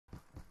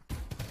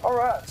All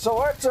right,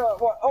 so that's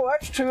what? Oh,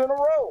 that's 2 in a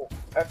row.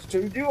 That's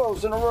 2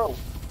 duos in a row.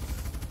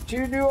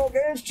 2 duo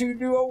games, 2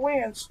 duo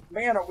wins.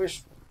 Man, I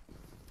wish.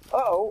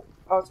 Uh-oh.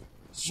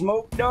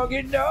 Smoke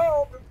doggy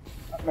dog.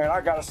 Man,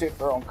 I gotta see if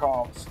they're on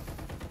comms.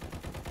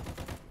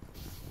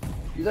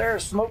 You there,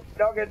 smoke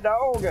doggy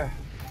dog?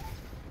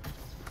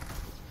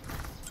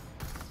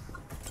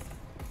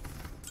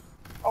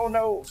 Oh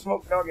no,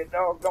 smoke doggy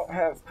dog don't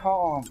have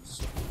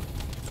comms.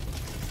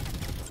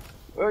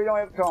 Well, you don't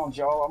have comms,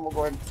 y'all. I'm gonna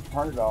go ahead and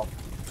turn it off.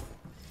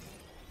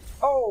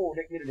 Oh,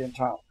 didn't get it in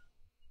time.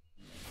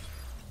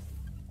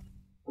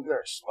 Look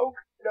there, smoke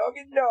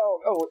doggy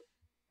dog. Oh,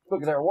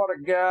 look there, what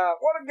a guy.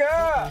 What a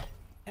guy.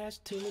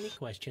 Asked too many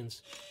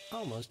questions.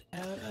 Almost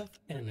out of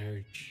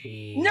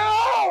energy.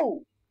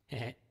 No!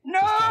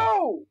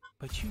 No!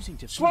 By choosing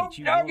to Smoke fight,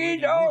 you doggy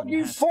already dog, won you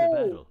half the fool!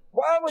 battle.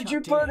 Why would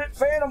you Chucked put in. it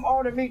Phantom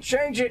on me,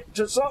 change it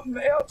to something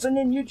else, and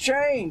then you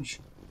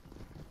change?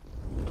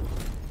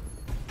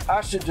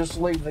 I should just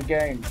leave the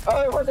game.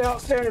 Oh, they were the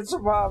outstanding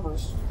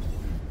survivors.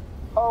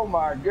 Oh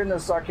my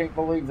goodness, I can't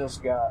believe this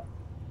guy.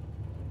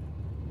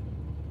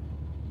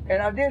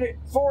 And I did it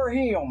for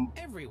him.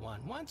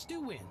 Everyone wants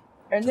to win.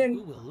 And then,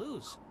 who will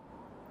lose?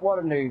 What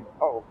a noob.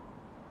 Oh,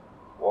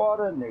 what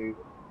a noob.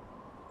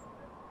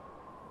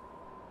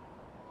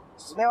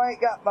 So now I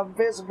ain't got my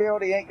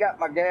visibility, ain't got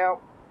my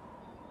gal.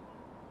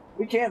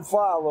 We can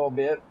fly a little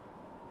bit.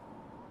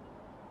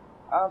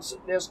 I'm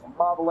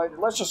discombobulated.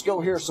 Let's just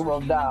go here so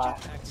we'll die.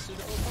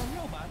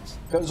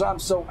 Because I'm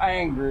so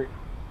angry.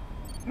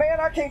 Man,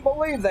 I can't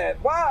believe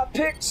that. Why I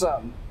picked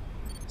something?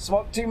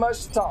 Smoke too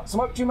much to talk.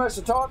 Smoke too much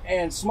to talk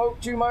and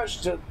smoke too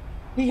much to...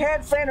 He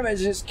had Phantom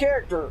as his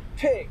character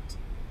picked.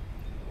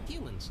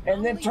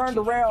 And then turned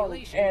around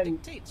and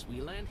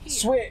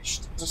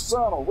switched to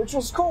Sunnel, which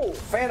was cool.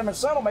 Phantom and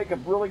Sunnel make a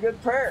really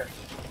good pair.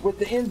 With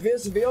the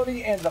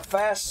invisibility and the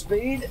fast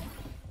speed,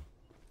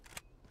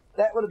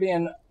 that would have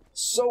been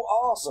so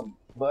awesome.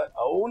 But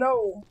oh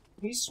no,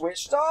 he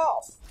switched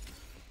off.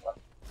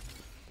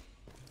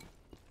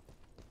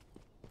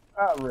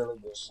 I really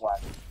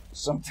dislike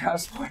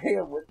sometimes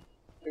playing with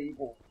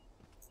people.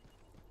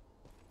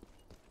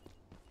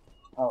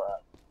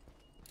 Alright.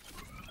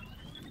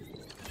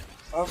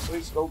 Oh,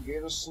 please go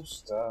get us some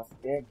stuff.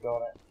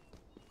 Daggone it.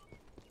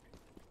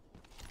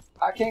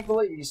 I can't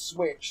believe he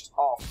switched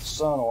off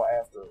Sunnel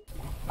after.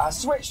 I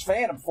switched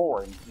Phantom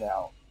for him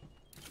now.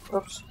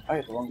 Oops, I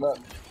hit the wrong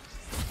button.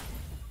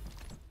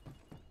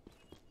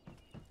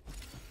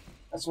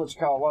 That's what you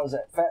call, what is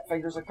that? Fat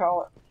fingers I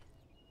call it?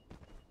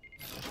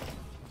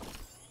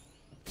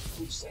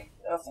 We've seen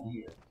nothing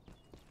here.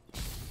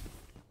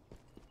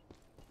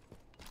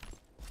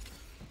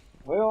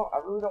 Well, I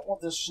really don't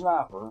want this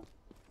sniper.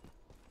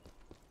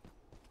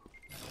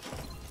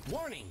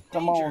 Warning!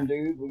 Come danger. on,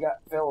 dude. We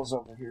got fellas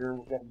over here.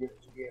 We gotta get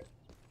it together.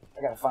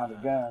 I gotta find a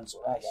gun, so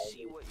I gotta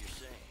see what you're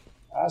saying.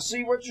 I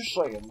see what you're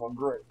saying. Well,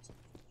 great.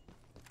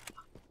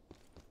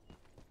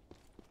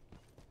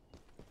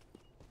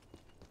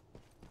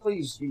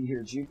 Please be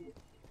here, Jupiter.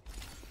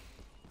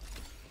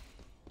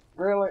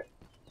 Really?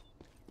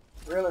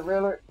 Really,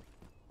 really?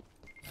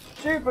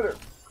 Jupiter!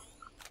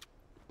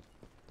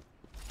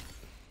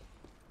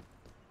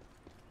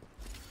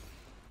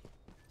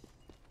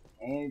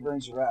 And he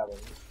brings her out of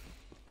it.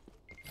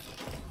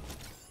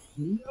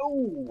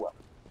 No!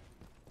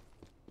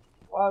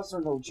 Why is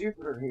there no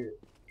Jupiter here?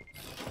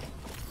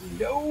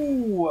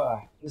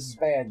 No! This is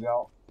bad,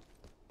 y'all.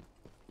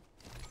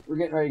 We're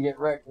getting ready to get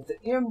wrecked with the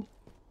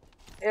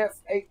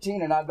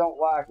MF-18, and I don't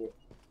like it.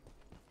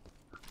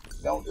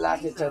 Don't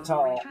like it at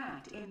all.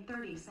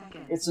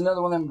 It's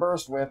another one of them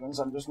burst weapons.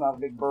 I'm just not a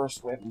big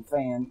burst weapon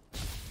fan.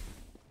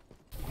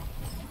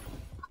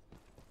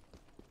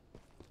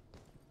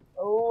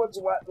 Oh, it's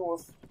a white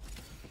dwarf.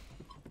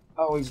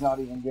 Oh, he's not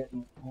even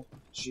getting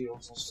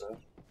shields and stuff.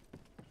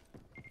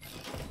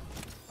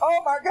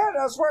 Oh my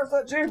goodness, where's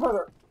that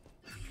Jupiter?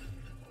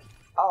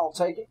 I'll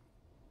take it.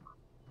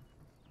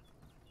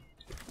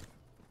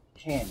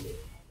 Candy.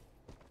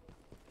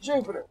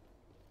 Jupiter.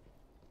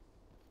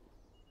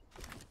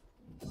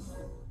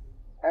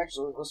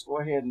 Actually, let's go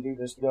ahead and do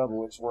this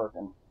double. It's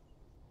working.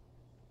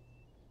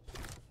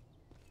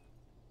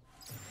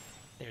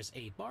 There's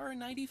a Bar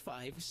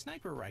 95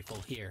 sniper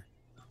rifle here.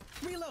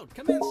 Reload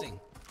commencing.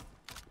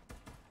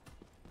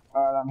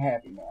 Alright, I'm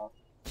happy now.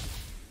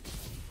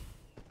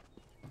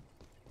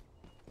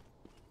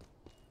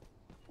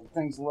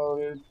 Everything's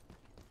loaded.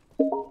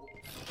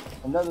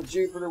 Another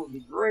Jupiter would be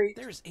great.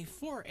 There's a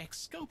 4x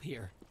scope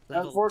here.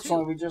 Level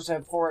Unfortunately, 2. we just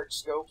have 4x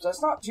scopes.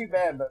 That's not too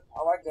bad, but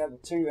I like to have a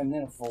 2 and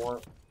then a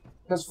 4.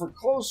 Because for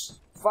close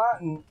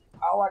fighting,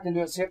 all I can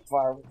do is hip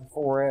fire with the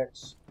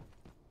 4x.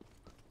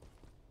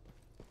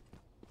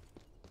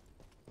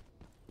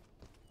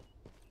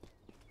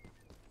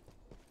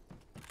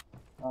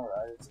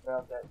 Alright, it's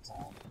about that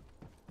time.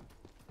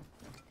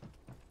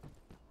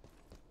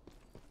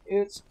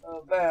 It's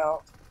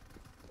about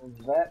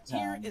that time.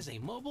 Here is a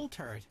mobile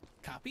turret.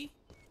 Copy?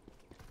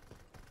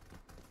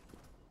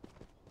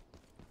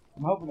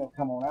 I'm hoping it'll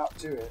come on out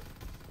to it.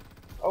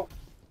 Oh.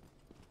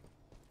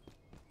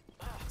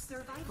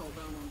 Survival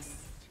bonus.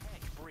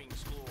 Tech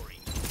brings glory.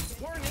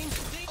 Warning,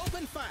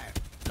 open fire.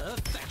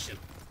 Affection.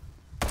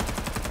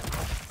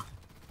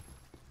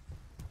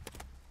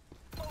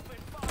 Open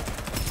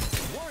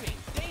fire. Warning,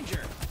 danger.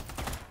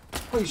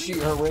 Please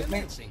shoot her with me.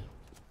 Commencing.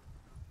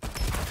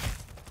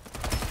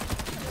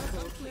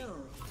 Double kill.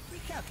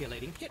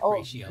 Recalculating hit Oh,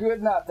 ratio.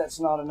 good night. That's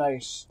not an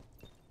ace.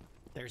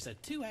 There's a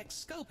 2x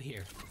scope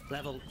here.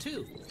 Level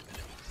 2.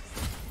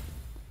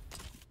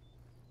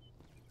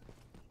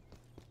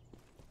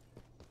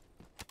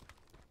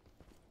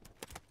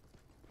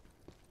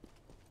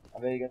 I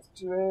bet you got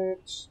the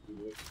 2x.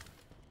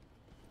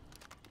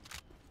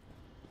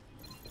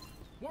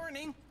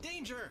 Warning,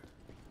 danger.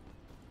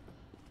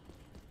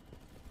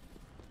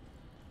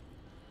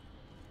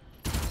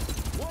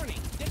 Warning,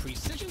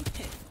 precision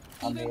hit.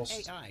 I Even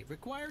missed. AI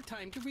require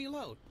time to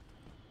reload.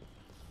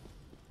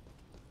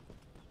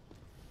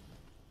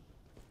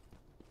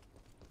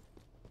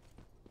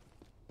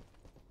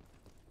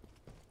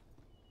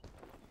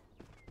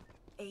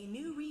 A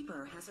new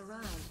Reaper has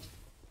arrived.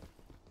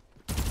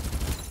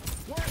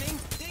 Warning,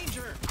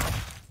 danger.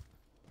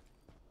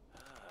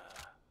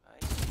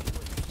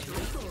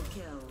 Triple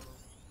kill.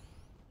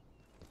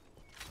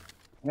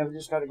 Now we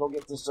just got to go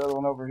get this other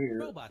one over here.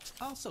 Robots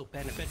also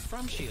benefit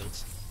from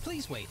shields.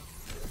 Please wait.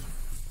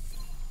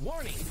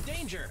 Warning,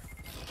 danger.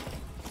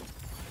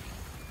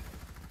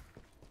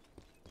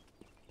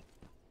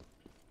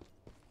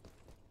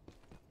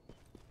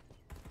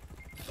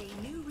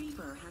 A new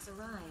Reaper has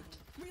arrived.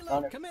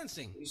 Reload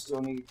commencing. We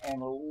still need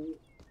ammo.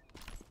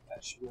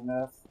 That should be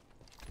enough.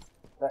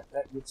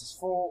 That gets us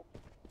full.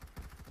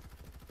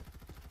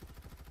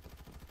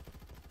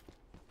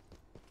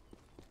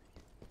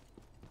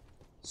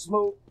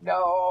 Smoke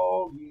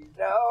dog, you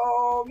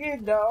dog, you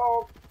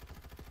dog.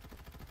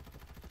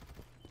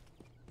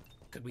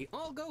 Could we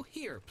all go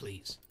here,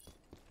 please?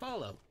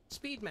 Follow.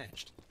 Speed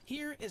matched.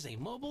 Here is a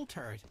mobile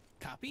turret.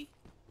 Copy?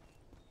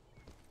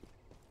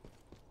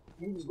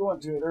 He was going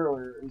to it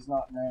earlier. He's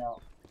not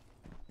now.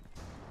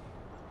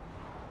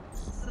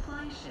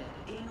 Supply ship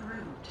en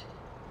route.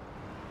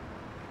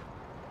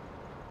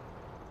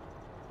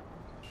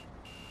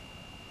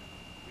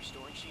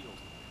 Restoring shield.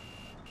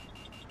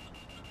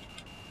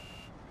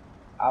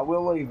 I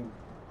will leave him.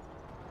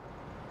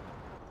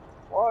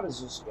 What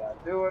is this guy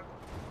doing?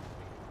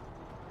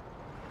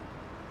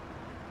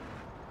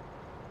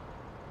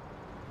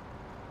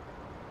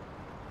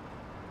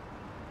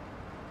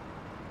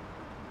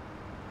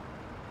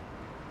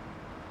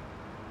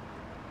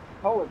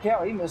 Holy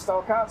cow, he missed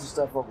all kinds of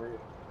stuff over here.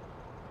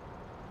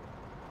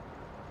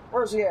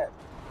 Where's he at?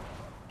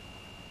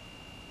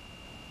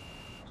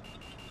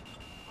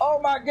 Oh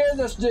my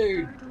goodness,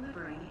 dude! Start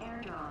delivering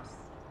airdrops.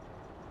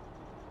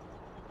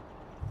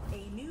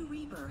 A new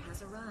Reaper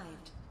has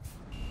arrived.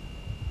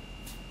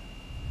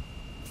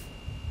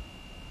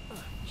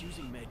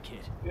 Using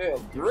medkit.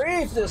 Good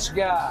grief, this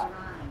guy!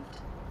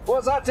 Arrived. Well,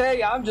 as I tell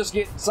you, I'm just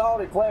getting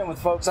salty playing with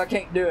folks. I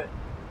can't do it.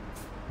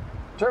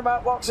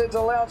 Turbine walks into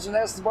the lounge and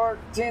asks the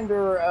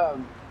bartender,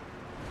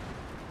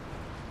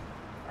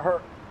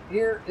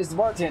 here is the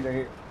bartender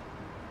here.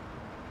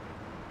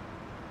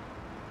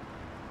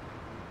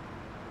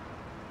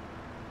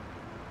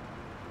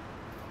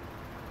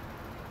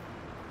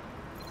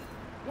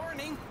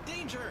 Warning,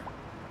 danger.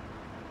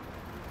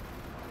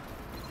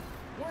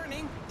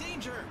 Warning,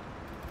 danger.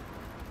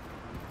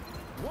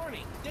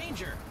 Warning,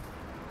 danger.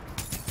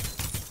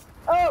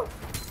 Oh!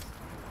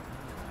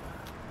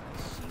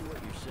 See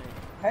what you're saying.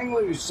 Hang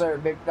loose, sir,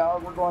 big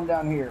dog. We're going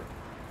down here.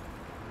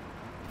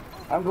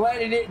 I'm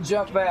glad he didn't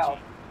jump out.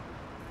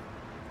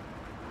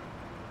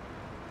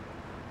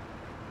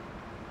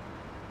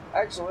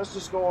 Actually, let's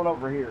just go on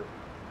over here.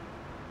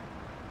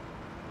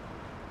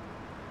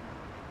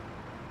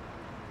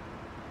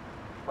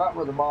 Right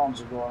where the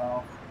bombs are going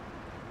off.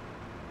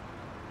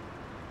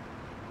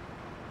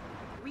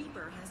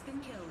 Reaper has been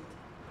killed.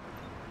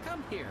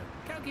 Come here.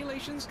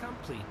 Calculations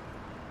complete.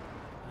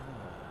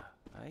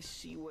 I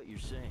see what you're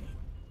saying.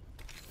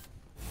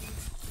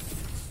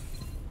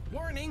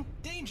 Warning,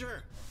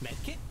 danger.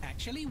 Medkit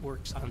actually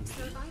works on the...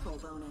 Survival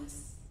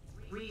bonus.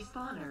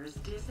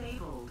 Respawners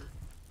disabled.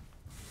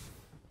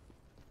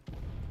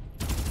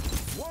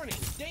 Warning,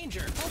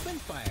 danger. Open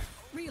fire.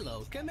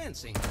 Reload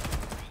commencing.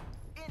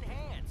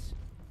 Enhance.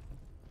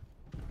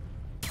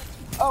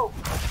 Oh!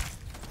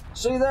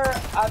 See there?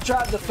 I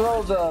tried to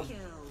throw the... Kill.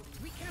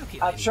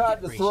 Recalculating I tried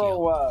hit to ratio.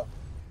 throw,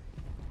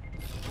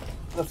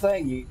 the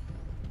thingy.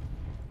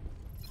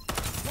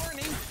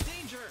 Warning,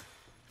 danger.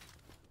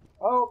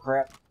 Oh,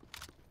 crap.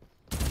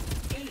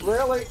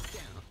 Really? Down.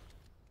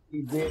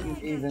 He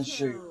didn't even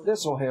shoot.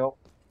 This will help.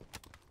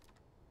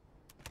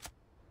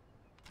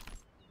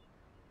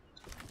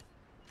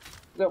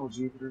 Double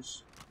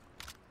Jupiters.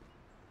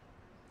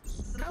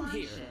 Come Supply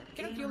here. ship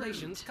en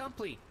Calculations route.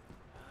 complete.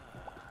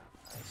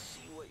 I see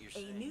what you're A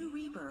saying. new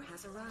Reaper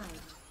has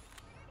arrived.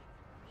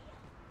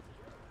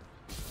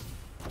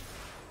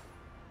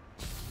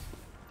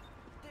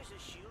 There's a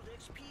shield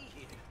XP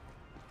here.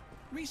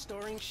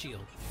 Restoring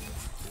shield.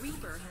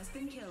 Reaper has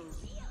been killed.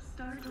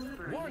 Start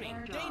delivering Warning,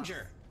 airdrops.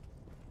 danger.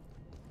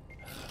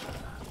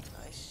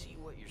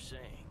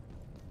 saying.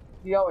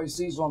 He always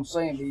sees what I'm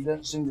saying, but he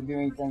doesn't seem to do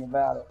anything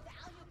about it.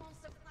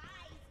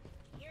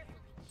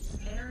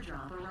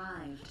 Airdrop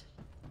arrived.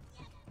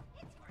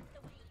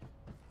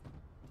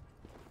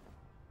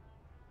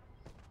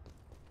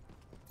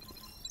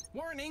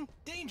 Warning,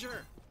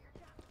 danger!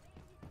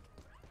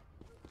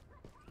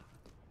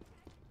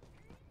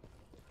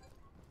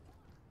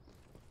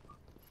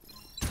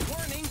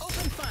 Warning,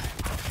 open fire!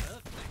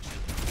 Affliction.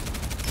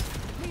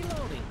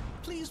 Reloading,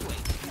 please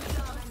wait.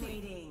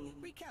 Dominating.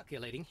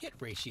 Recalculating hit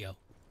ratio.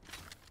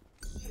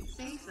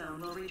 Safe zone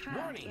will retract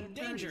Warning, in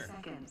 30 danger.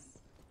 seconds.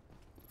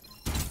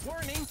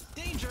 Warning,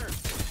 danger!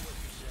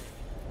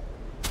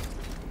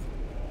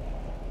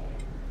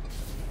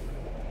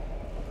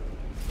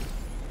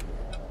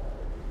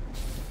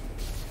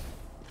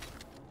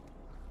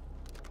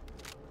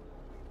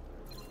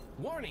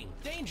 Warning,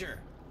 danger!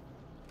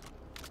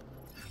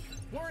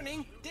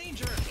 Warning,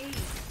 danger!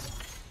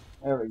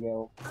 There we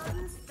go.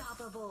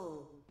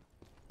 Unstoppable.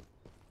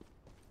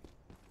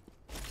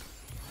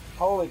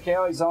 Holy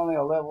cow, he's only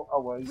a level.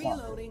 Oh, well, he's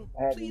Reloading,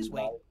 not. Had please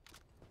anybody. wait.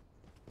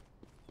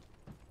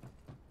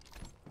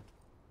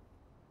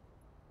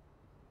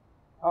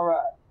 All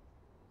right.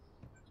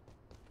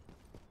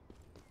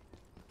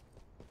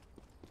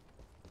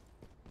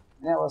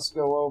 Now let's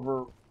go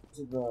over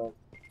to the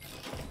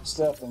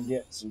stuff and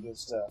get some good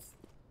stuff.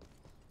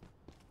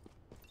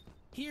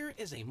 Here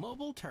is a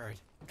mobile turret.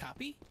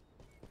 Copy?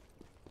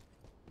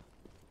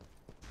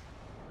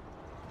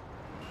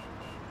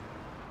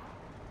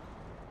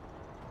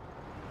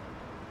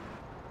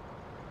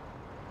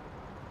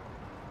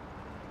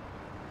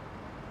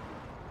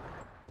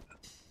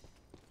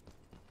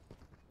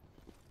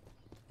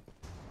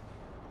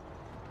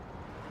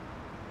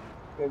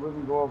 Okay, we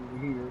can go over to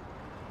here.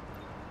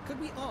 Could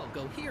we all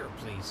go here,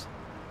 please?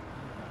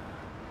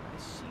 I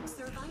see.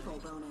 Survival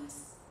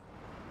bonus.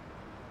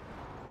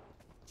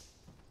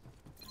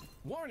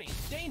 Warning,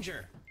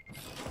 danger!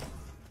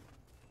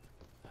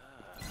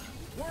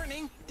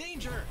 Warning,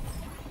 danger!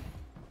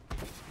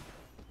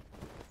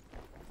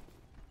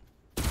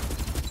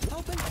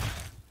 Open.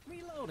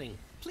 Reloading,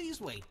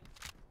 please wait.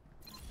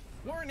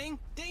 Warning,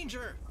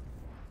 danger!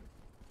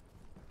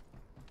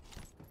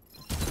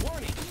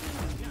 Warning!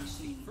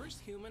 The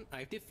first human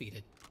I've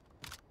defeated.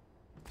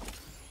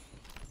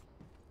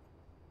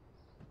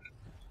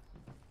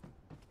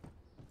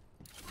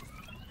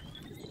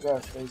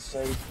 Gotta stay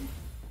safe.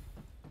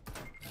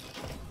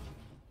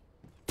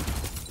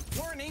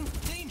 Warning,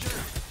 danger!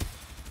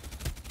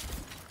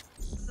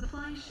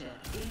 Supply ship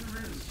en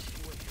route.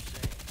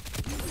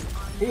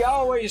 He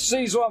always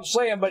sees what I'm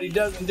saying, but he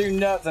doesn't do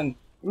nothing.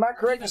 Am I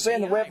correct in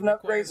saying the weapon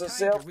upgrades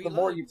itself the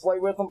more you play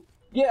with them?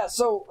 Yeah,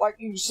 so like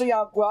you see,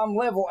 I'm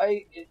level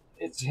 8.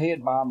 It's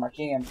hid behind my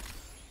cam.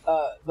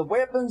 The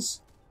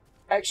weapons,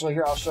 actually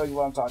here I'll show you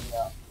what I'm talking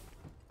about.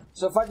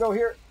 So if I go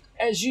here,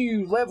 as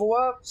you level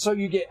up, so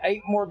you get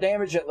 8 more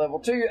damage at level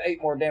 2,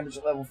 8 more damage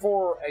at level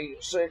 4, 8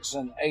 at 6,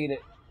 and 8 at,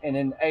 and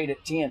then 8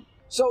 at 10.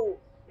 So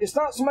it's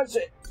not so much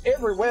that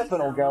every weapon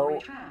will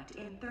go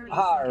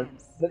higher,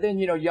 but then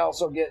you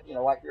also get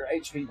like your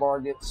HP bar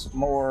gets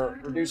more,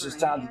 reduces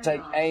time to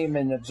take aim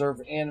and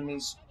observe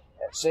enemies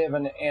at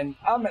 7, and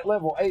I'm at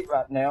level 8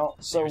 right now.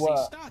 So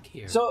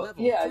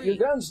yeah, your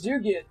guns do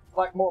get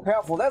like more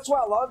powerful. That's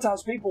why a lot of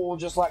times people will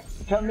just like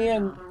come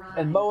in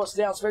and mow us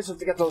down, especially if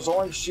they got those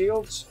orange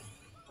shields.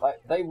 Like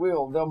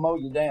they'll mow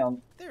you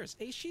down. There's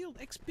a shield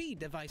XP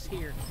device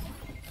here.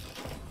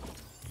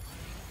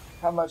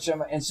 How much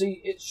am I? And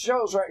see, it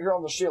shows right here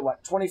on the shield,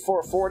 like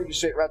 2440. You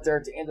see it right there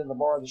at the end of the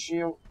bar of the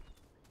shield.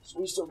 So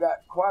we still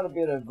got quite a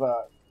bit of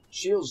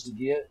shields to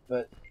get,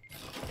 but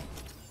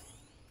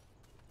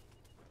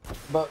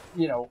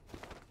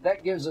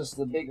that gives us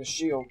the biggest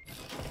shield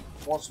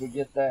once we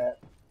get that.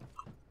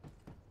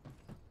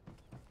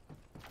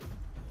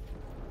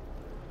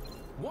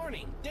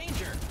 Warning,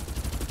 danger!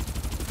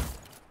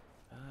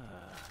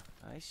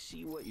 I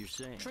see what you're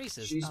saying.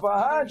 Traces She's of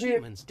behind other you.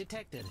 humans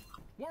detected.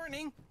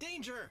 Warning,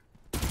 danger!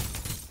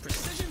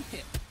 Precision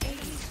hit.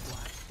 Enemy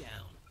squad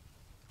down.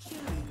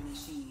 Killing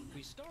machine.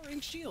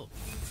 Restoring shield.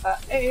 I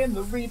am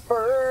the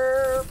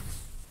Reaper.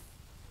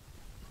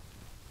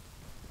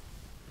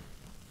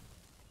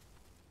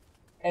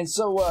 And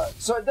so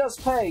it does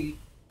pay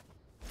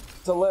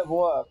to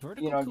level up.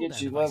 Vertical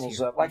Get you cooldown levels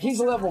here. up. Like he's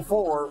level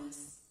 4.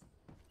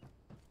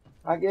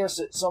 I guess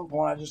at some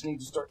point I just need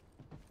to start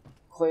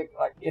click.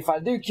 Like if I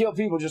do kill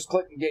people, just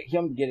click and get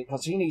him to get it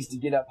because he needs to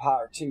get up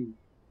higher too.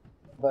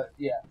 But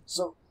yeah,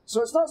 so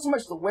it's not so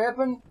much the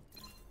weapon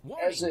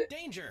as Warning, it.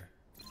 danger!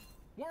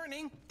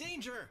 Warning,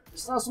 danger!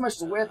 It's not so much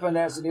the weapon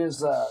as it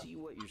is. I see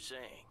what you're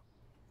saying.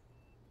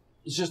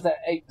 It's just that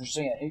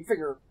 8%. And you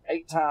figure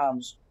 8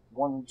 times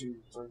 1, 2,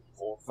 3,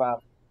 4, 5.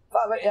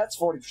 5, 8, that's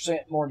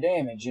 40% more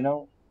damage. There's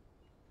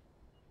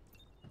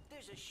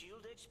a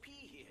shield XP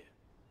here.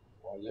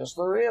 Well, yes,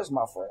 there is,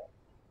 my friend.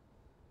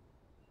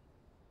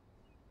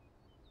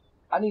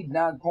 I need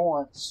 9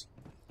 points.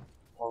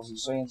 Was he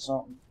saying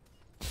something?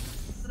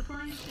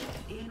 Supply ship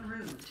en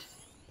route.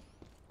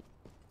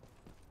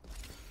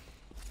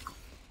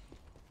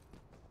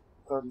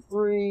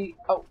 33.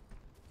 Oh.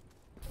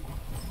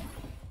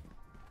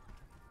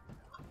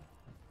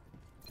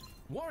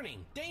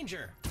 Warning,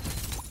 danger!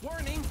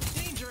 Warning,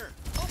 danger!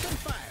 Open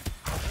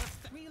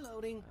fire!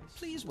 Reloading.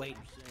 Please wait.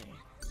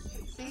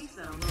 Safe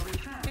zone will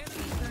retract in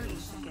 30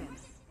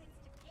 seconds.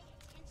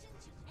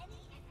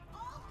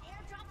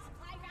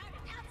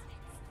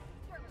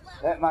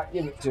 That might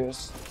give it to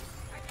us.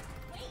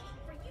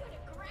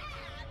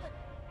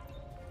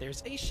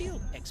 There's a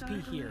shield XP Start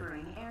here.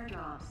 delivering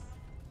airdrops.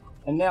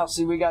 And now,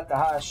 see, we got the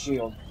highest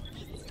shield.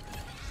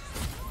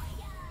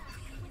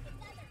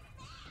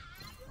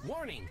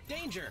 Warning,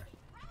 danger!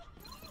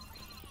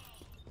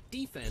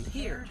 Defend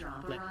here.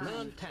 Airdrop Let arrived.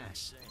 none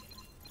pass.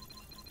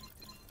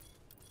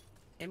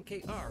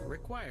 MKR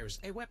requires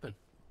a weapon.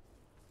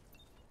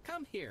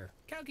 Come here.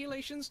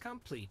 Calculations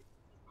complete.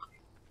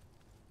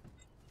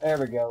 There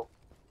we go.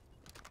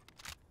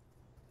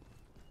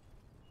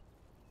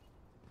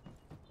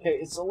 Okay,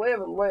 it's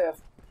 11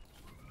 left.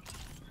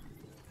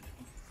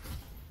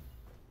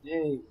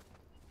 Yay.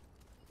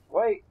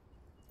 Wait.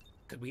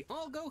 Could we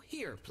all go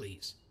here,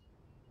 please?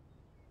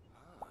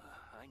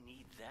 I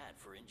need that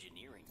for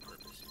engineering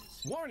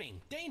purposes.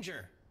 Warning,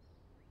 danger!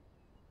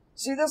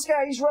 See, this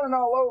guy, he's running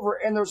all over,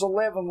 and there's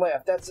 11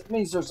 left. That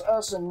means there's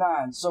us and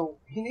 9. So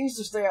he needs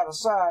to stay out of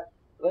sight.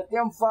 Let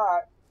them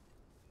fight.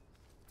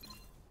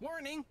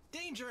 Warning,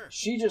 danger!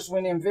 She just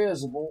went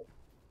invisible.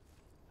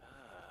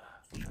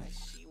 I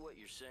see what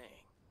you're saying.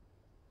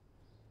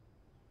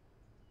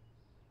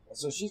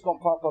 So she's going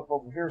to pop up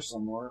over here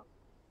somewhere.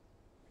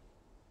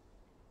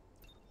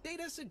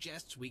 Data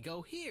suggests we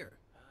go here.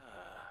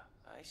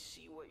 I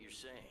see what you're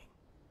saying.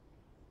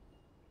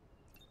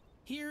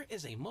 Here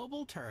is a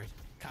mobile turret.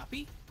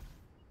 Copy?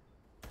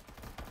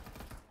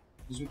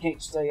 Because we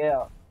can't stay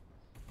out.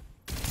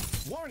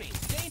 Warning,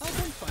 danger!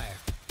 Open fire.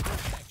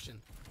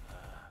 Protection.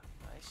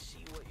 I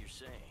see what you're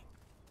saying.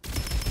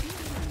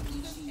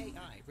 Even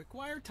AI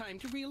require time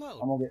to reload.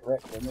 I'm going to get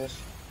wrecked on this.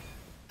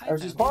 I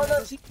There's his found a partner.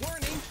 magazine.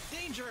 Warning,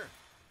 danger!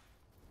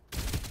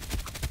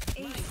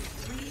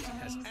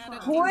 Has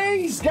added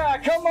Please, guy,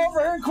 come over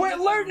here and quit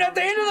looting at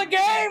the end of the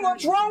game.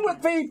 What's wrong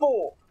with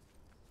people?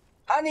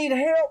 I need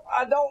help.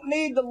 I don't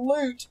need the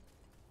loot.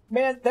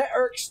 Man, that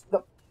irks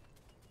the...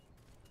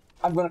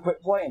 I'm going to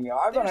quit playing, y'all.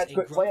 I'm going to have to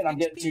quit playing. I'm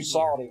getting too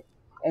salty.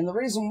 And the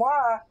reason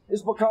why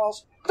is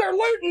because they're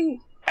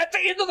looting at the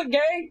end of the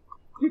game.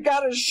 You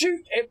got to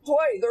shoot and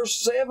play. There's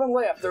 7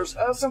 left. There's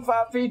us and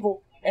 5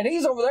 people. And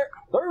he's over there.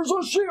 There's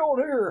a shield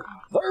here.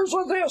 There's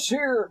a this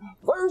here.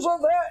 There's a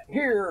that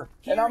here.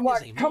 And I'm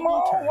like, come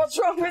on, what's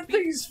wrong with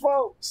these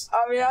folks?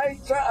 I mean, I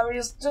ain't trying. I mean,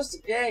 it's just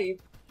a game.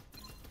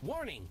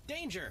 Warning,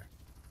 danger!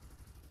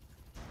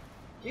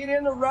 Get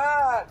in the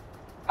ride.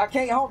 I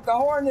can't honk the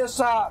horn this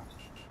time.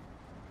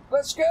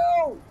 Let's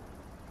go.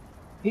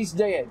 He's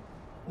dead.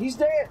 He's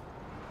dead.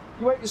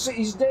 You wait to see.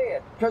 He's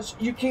dead. Because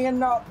you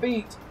cannot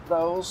beat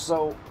those,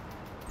 so...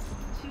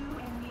 2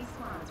 enemy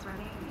squads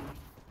remaining.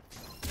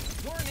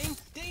 Warning,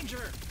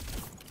 danger!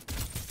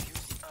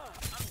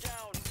 I'm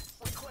down.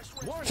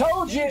 Request Warning,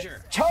 Told you.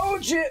 danger!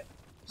 Told you.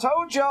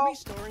 Told y'all.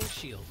 Restoring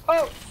shield.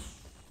 Oh.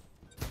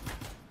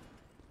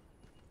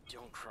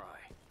 Don't cry.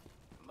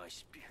 My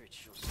spirit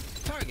shall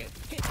Target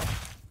hit.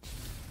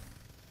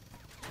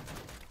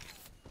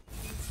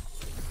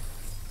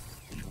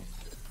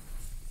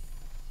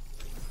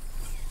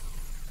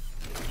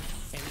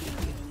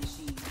 Killing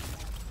machine.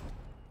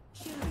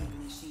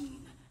 Killing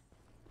machine.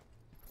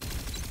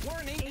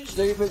 Warning,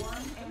 Stupid. One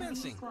enemy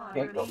Commencing. squad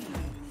Can't go. remaining.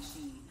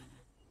 Machine.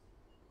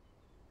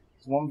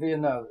 It's one v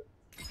another.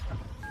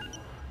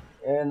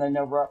 And they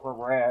know right where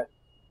we're at.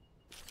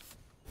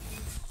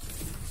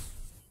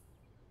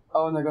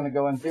 Oh, and they're going to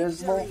go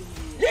invisible.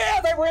 Yeah,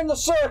 they were in the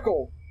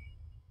circle.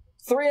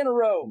 3 in a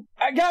row.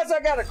 Guys, I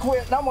got to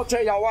quit. And I'm going to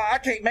tell y'all why. I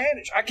can't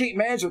manage. I can't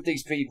manage with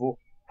these people.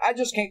 I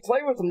just can't play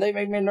with them. They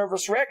made me a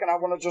nervous wreck, and I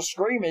want to just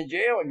scream and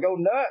yell and go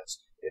nuts.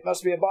 It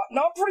must be a bot.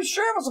 No, I'm pretty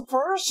sure it was a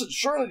person.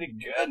 Surely to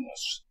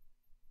goodness.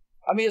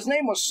 I mean, his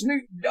name was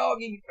Snoop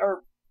Doggy,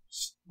 or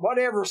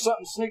whatever,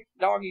 something. Snoop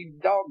Doggy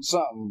Dog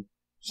something.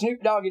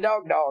 Snoop Doggy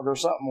Dog Dog or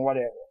something,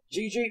 whatever.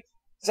 GG.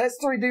 So that's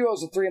 3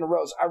 duos and 3 in a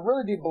row. I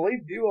really do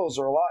believe duos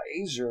are a lot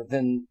easier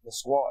than the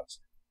squads.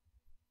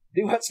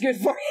 Do what's good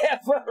for you.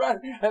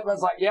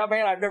 Everyone's like, yeah,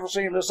 man, I've never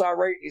seen him this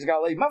irate. He's got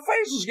to leave. My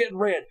face was getting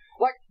red.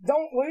 Like,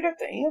 don't loot at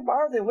the end. Why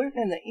are they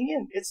looting in the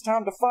end? It's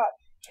time to fight.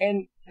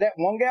 And that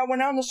one guy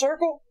went out in the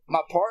circle.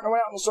 My partner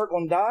went out in the circle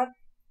and died.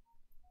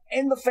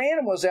 And the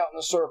Phantom was out in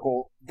the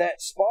circle that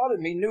spotted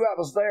me, knew I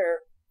was there,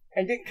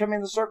 and didn't come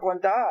in the circle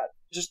and died.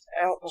 Just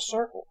out the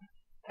circle.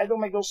 That don't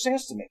make no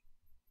sense to me.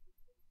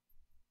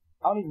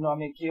 I don't even know how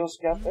many kills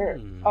got there.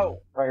 Oh,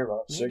 right here,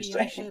 about Maybe 16.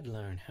 I should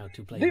learn how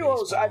to play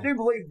Duos, I baseball. do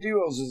believe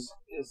duos is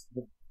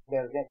the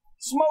better game.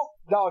 Smoke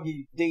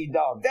Doggy D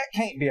Dog. That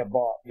can't be a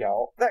bot,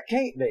 y'all. That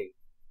can't be.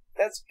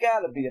 That's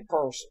gotta be a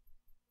person.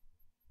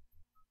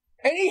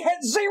 And he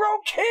had 0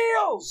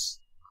 kills!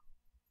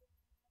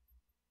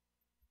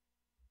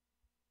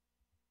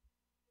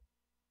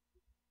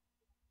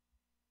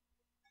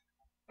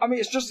 I mean,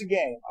 it's just a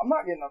game. I'm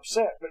not getting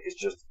upset, but it's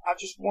just, I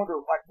just wonder,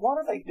 like, what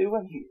are they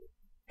doing here?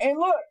 And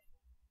look,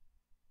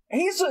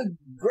 he's a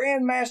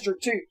grandmaster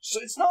too,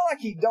 so it's not like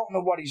he don't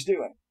know what he's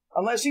doing.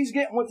 Unless he's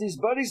getting with his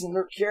buddies and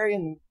they're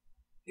carrying,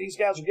 these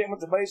guys are getting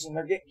with the buddies and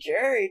they're getting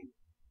carried.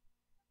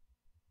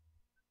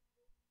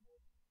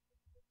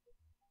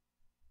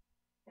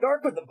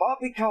 Dark with the bot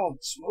be called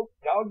Smoke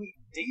Doggy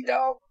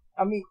D-Dog?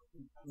 I mean,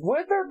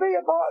 would there be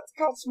a bot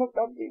called Smoke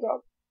Doggy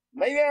D-Dog?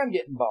 Maybe I'm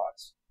getting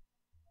bots.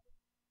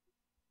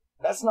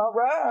 That's not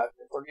right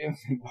if we're giving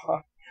me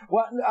bots.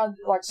 Well,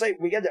 like I say,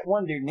 we got that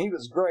one dude and he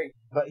was great,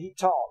 but he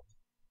talked.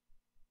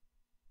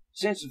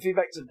 Sent some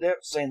feedback to the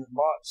depth saying that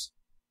bots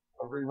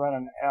are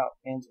rerunning out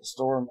into the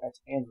storm at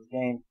the end of the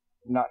game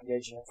and not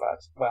engaging in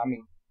fights. Well, I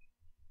mean,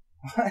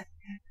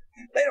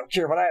 they don't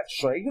care what I have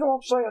to say. You know what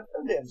I'm saying?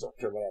 The devs don't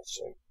care what I have to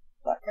say.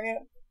 Like, man,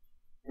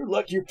 you're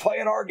lucky you're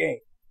playing our game.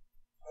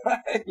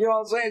 You know what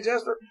I'm saying,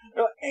 Chester?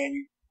 They're like, man,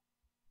 you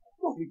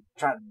don't be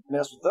trying to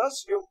mess with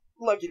us. You're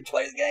lucky to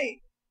play the game.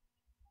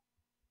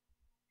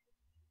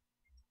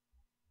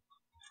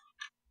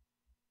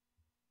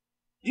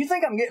 Do you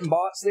think I'm getting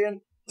bots then?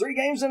 3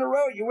 games in a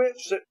row, you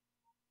witnessed it.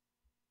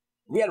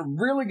 We had a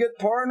really good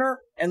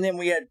partner, and then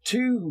we had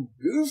 2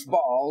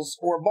 goofballs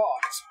or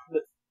bots.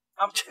 But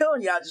I'm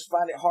telling you, I just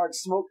find it hard to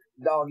Smoke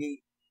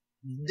Doggy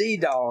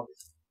D-Dog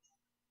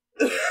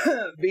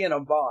being a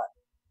bot.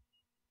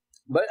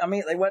 But, I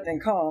mean, they went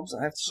in comms,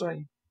 I have to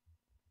say.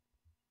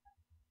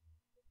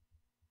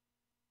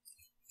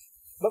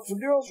 But for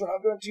girls, we're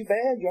not doing too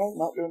bad, y'all.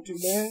 Not doing too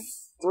bad.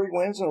 3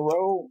 wins in a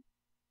row.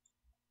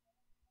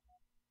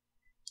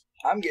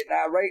 I'm getting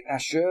irate and I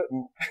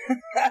shouldn't.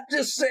 I'm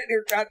just sitting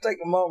here trying to take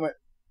a moment.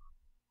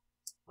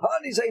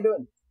 Hondies, how you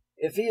doing?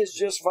 If he is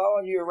just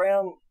following you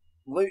around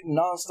looting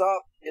nonstop,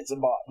 it's a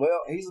bot.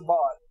 Well, he's a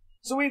bot.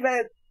 So we've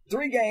had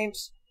 3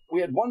 games.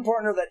 We had one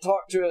partner that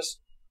talked to us.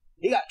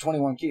 He got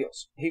 21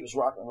 kills. He was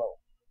rock and roll.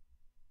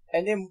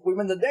 And then we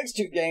win the next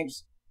 2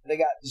 games. They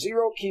got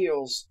 0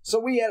 kills. So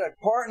we had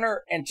a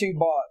partner and 2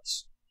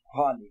 bots.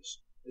 Hondies.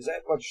 Is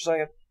that what you're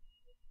saying?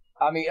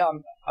 I mean,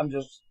 I'm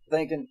just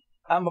thinking,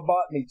 I'm a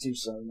bot, me too,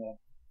 son, man.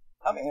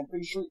 I mean, I'm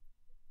pretty sure.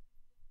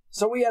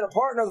 So we had a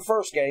partner the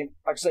first game.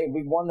 Like I say,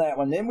 we won that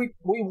one. Then we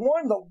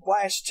won the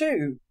last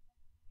 2.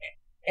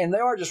 And they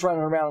are just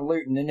running around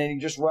looting. And then he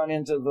just run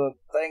into the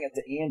thing at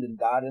the end and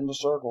died in the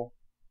circle.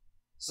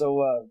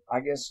 So, I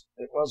guess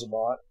it was a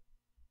bot.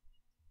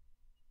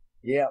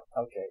 Yeah,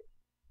 okay.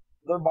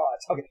 They're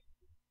bots. Okay.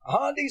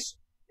 Hondies,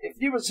 if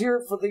you was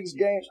here for these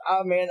games,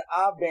 I mean,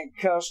 I've been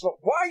cussed.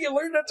 Why are you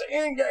looting at the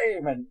end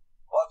game? And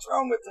what's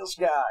wrong with this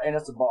guy? And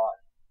it's a bot.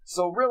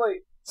 So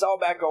really, it's all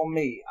back on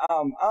me.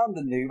 I'm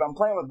the noob. I'm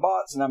playing with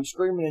bots and I'm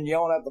screaming and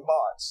yelling at the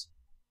bots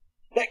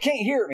that can't hear me.